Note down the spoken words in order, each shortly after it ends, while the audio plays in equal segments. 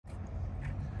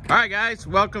All right, guys,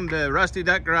 welcome to Rusty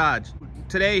Duck Garage.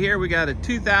 Today here we got a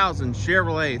 2000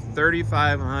 Chevrolet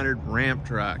 3500 ramp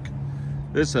truck.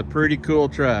 This is a pretty cool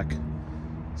truck.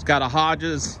 It's got a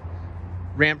Hodges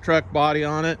ramp truck body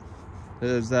on it.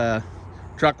 This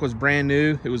truck was brand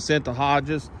new. It was sent to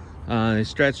Hodges. They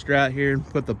stretched her out here and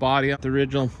put the body on the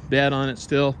original bed on it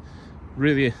still.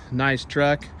 Really nice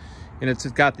truck. And it's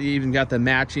even got the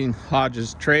matching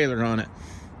Hodges trailer on it.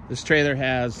 This trailer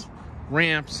has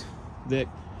ramps that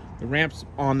the ramps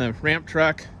on the ramp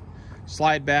truck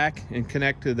slide back and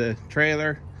connect to the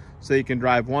trailer, so you can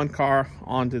drive one car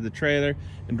onto the trailer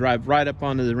and drive right up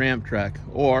onto the ramp truck.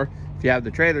 Or if you have the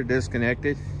trailer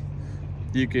disconnected,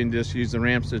 you can just use the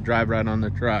ramps to drive right on the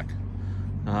truck.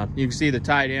 You can see the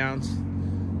tie downs.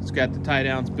 It's got the tie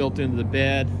downs built into the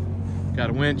bed. Got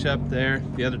a winch up there.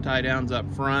 The other tie downs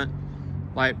up front.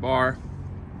 Light bar.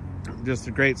 Just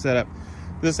a great setup.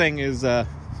 This thing is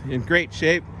in great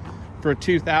shape for a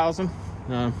 2000.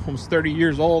 Almost 30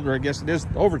 years old, or I guess it is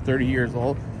over 30 years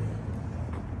old.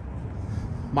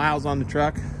 Miles on the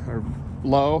truck are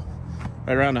low,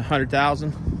 right around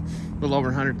 100,000, a little over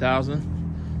 100,000.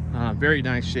 Very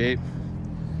nice shape.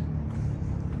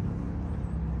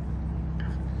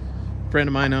 A friend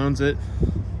of mine owns it.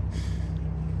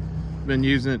 Been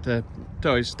using it to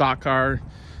tow his stock car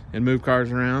and move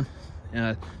cars around.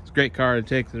 It's a great car to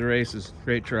take to the races.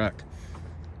 Great truck.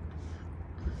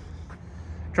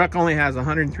 Truck only has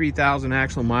 103,000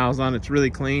 actual miles on it. It's really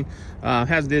clean.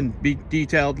 Hasn't been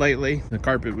detailed lately. The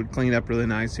carpet would clean up really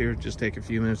nice here. Just take a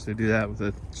few minutes to do that with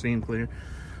a steam cleaner.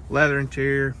 Leather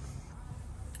interior.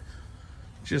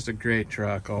 Just a great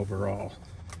truck overall.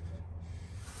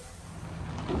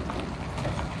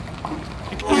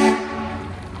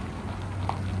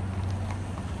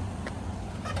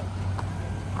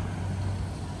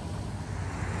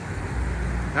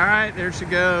 All right, there she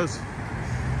goes.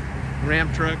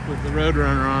 Ramp truck with the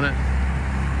RoadRunner on it.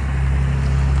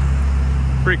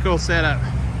 Pretty cool setup.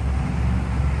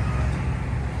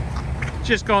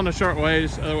 Just going the short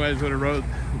ways, otherwise would have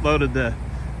loaded the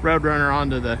RoadRunner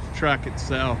onto the truck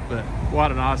itself. But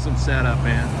what an awesome setup,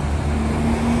 man.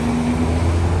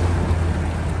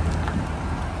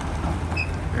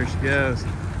 There she goes.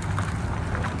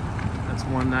 That's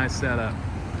one nice setup.